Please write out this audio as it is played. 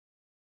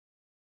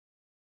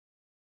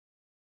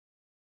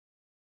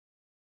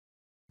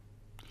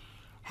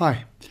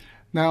Hi.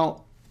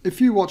 Now, if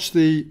you watched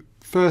the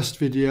first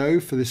video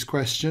for this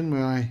question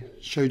where I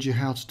showed you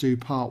how to do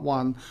part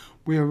 1,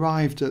 we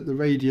arrived at the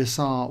radius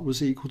r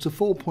was equal to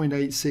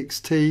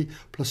 4.86t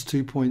plus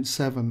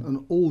 2.7,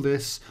 and all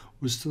this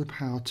was to the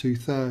power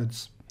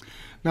 2/3.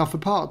 Now for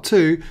part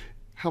 2,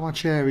 how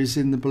much air is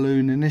in the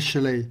balloon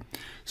initially?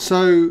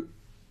 So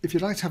if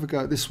you'd like to have a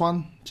go at this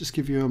one, just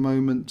give you a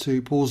moment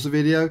to pause the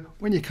video.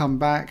 When you come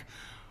back,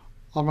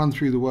 I'll run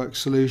through the work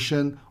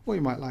solution, or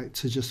you might like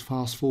to just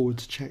fast forward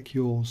to check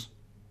yours.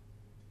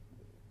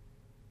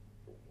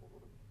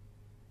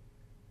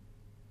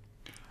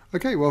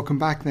 Okay, welcome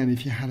back then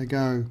if you had a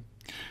go.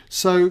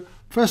 So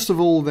first of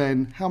all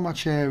then, how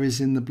much air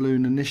is in the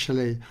balloon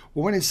initially?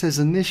 Well, when it says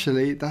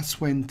initially, that's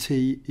when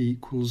t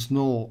equals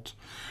 0.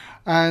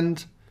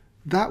 And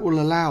that will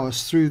allow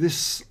us through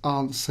this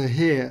answer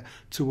here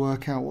to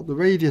work out what the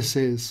radius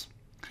is.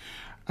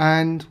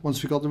 And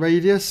once we've got the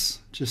radius,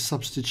 just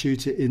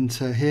substitute it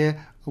into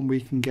here and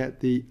we can get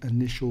the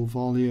initial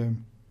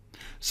volume.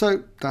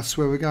 So that's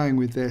where we're going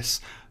with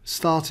this.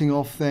 Starting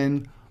off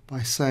then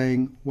by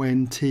saying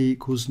when t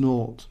equals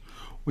 0.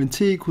 When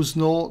t equals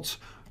 0,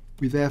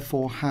 we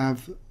therefore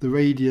have the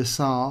radius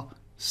r,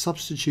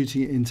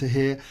 substituting it into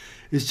here,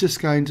 is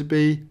just going to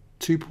be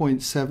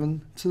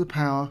 2.7 to the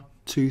power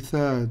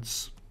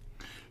 2/3.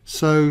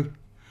 So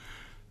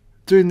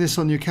doing this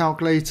on your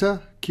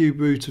calculator, cube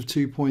root of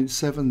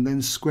 2.7,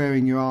 then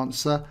squaring your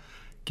answer,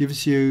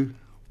 gives you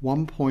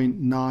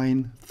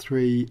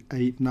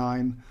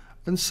 1.9389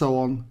 and so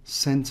on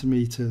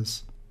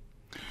centimetres.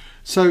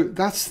 So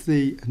that's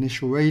the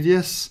initial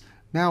radius.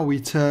 Now we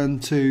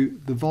turn to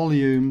the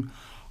volume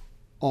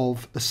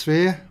of a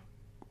sphere,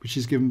 which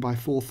is given by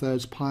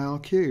 4/3 pi r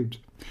cubed.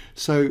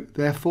 So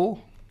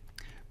therefore,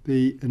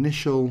 the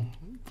initial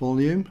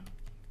volume,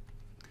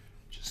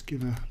 just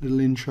give a little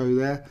intro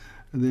there,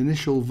 and the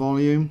initial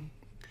volume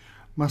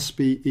must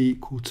be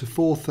equal to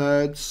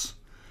 4/3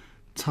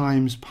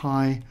 times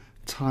pi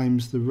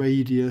times the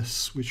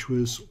radius, which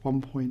was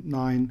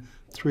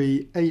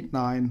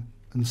 1.9389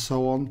 and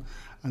so on,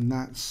 and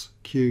that's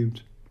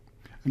cubed.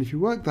 And if you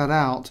work that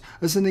out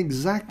as an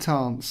exact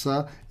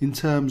answer in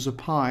terms of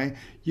pi,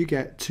 you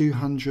get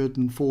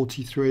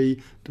 243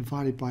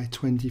 divided by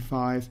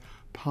 25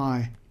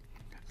 pi.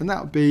 And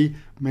that would be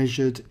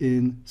measured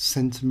in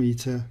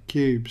centimetre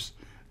cubes.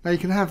 Now you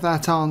can have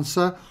that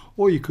answer,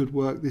 or you could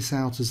work this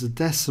out as a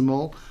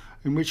decimal,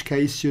 in which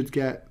case you'd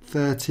get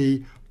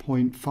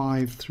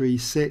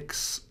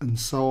 30.536 and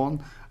so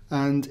on.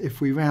 And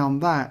if we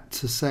round that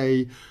to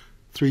say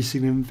 3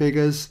 significant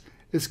figures,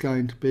 it's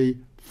going to be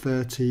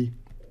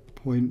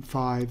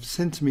 30.5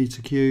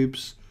 centimetre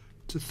cubes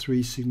to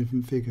 3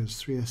 significant figures,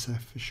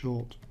 3SF for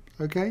short.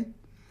 Okay?